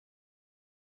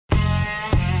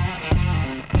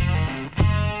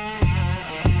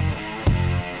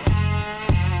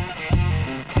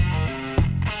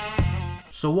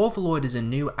So Overlord is a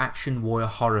new action warrior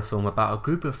horror film about a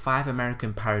group of 5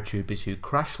 American paratroopers who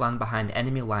crash land behind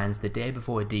enemy lines the day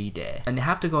before D-Day, and they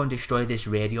have to go and destroy this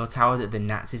radio tower that the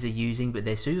Nazis are using, but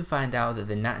they soon find out that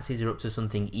the Nazis are up to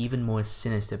something even more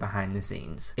sinister behind the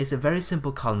scenes. It's a very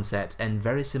simple concept and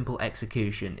very simple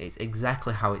execution. It's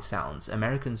exactly how it sounds.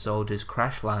 American soldiers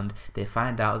crash land, they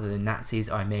find out that the Nazis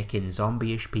are making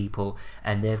zombie-ish people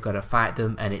and they've got to fight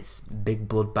them, and it's big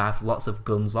bloodbath, lots of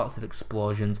guns, lots of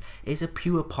explosions. It's a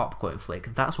pure popcorn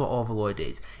flick. That's what Overlord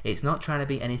is. It's not trying to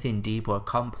be anything deep or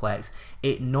complex.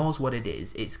 It knows what it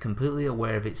is. It's completely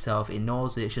aware of itself. It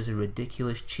knows that it's just a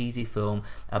ridiculous, cheesy film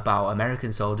about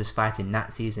American soldiers fighting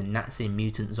Nazis and Nazi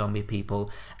mutant zombie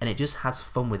people, and it just has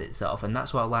fun with itself, and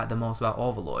that's what I like the most about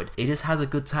Overlord. It just has a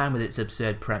good time with its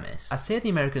absurd premise. I say the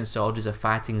American soldiers are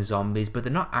fighting zombies, but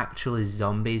they're not actually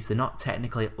zombies. They're not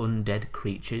technically undead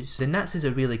creatures. The Nazis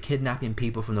are really kidnapping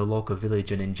people from the local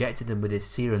village and injecting them with this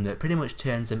serum that pretty much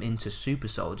turns them into super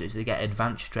soldiers. They get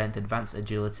advanced strength, advanced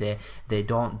agility, they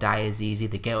don't die as easy,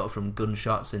 they get up from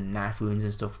gunshots and knife wounds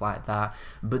and stuff like that,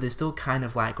 but they're still kind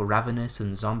of like ravenous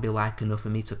and zombie-like enough for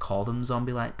me to call them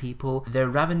zombie-like people. They're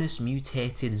ravenous,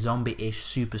 mutated, zombie-ish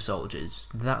super soldiers.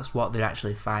 That's what they're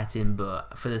actually fighting,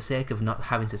 but for the sake of not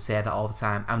having to say that all the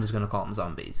time, I'm just going to call them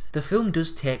zombies. The film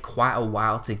does take quite a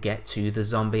while to get to the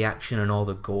zombie action and all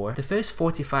the gore. The first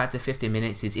 45 to 50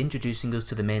 minutes is introducing us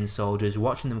to the main soldiers,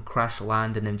 watching them crash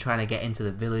land and then trying to get into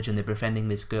the village, and they're befriending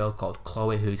this girl called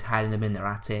Chloe who's hiding them in their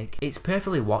attic. It's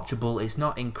perfectly watchable. It's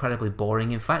not incredibly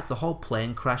boring. In fact, the whole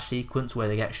plane crash sequence where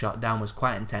they get shot down was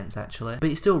quite intense actually, but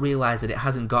you still realise that it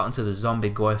hasn't gotten to the zombie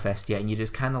gore fest yet, and you're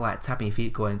just kind of like tapping your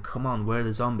feet going, come on, where are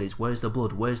the zombies, where's the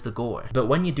blood, where's the gore? But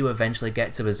when you do eventually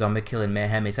get to the zombie killing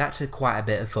mayhem, it's actually quite a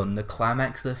bit of fun. The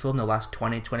climax of the film, the last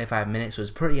 20-25 minutes,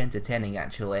 was pretty entertaining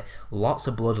actually. Lots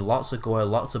of blood, lots of gore,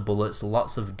 lots of bullets,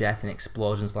 lots of death and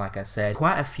explosions like I said.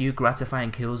 Quite a few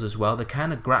gratifying kills as well, the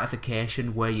kind of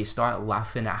gratification where you start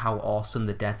laughing at how awesome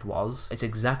the death was. It's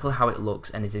exactly how it looks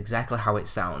and it's exactly how it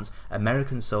sounds.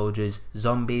 American soldiers,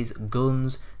 zombies,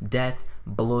 guns, death,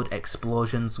 blood,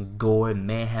 explosions, gore,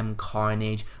 mayhem,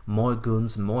 carnage, more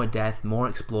guns, more death, more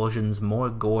explosions, more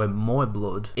gore, more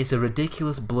blood. It's a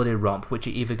ridiculous bloody romp which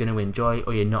you're either going to enjoy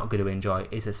or you're not going to enjoy.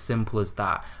 It's as simple as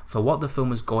that. For what the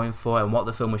film was going for and what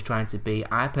the film was trying to be,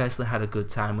 I personally had a good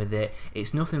time with it.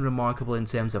 It's nothing remarkable in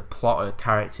terms of plot or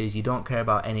characters. You don't care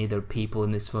about any of the people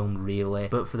in this film really,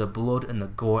 but for the blood and the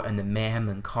gore and the mayhem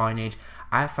and carnage,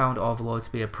 I found Overlord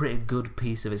to be a pretty good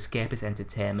piece of escapist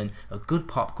entertainment, a good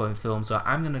popcorn film, so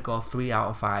I'm going to go 3 out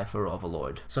of 5 for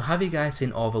Overlord. So have you guys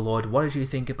seen Overlord? What did you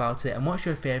think about it? And what's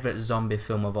your favourite zombie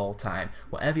film of all time?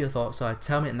 Whatever your thoughts are,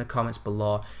 tell me in the comments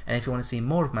below. And if you want to see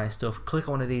more of my stuff, click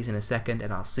on one of these in a second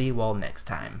and I'll see you all next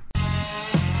time.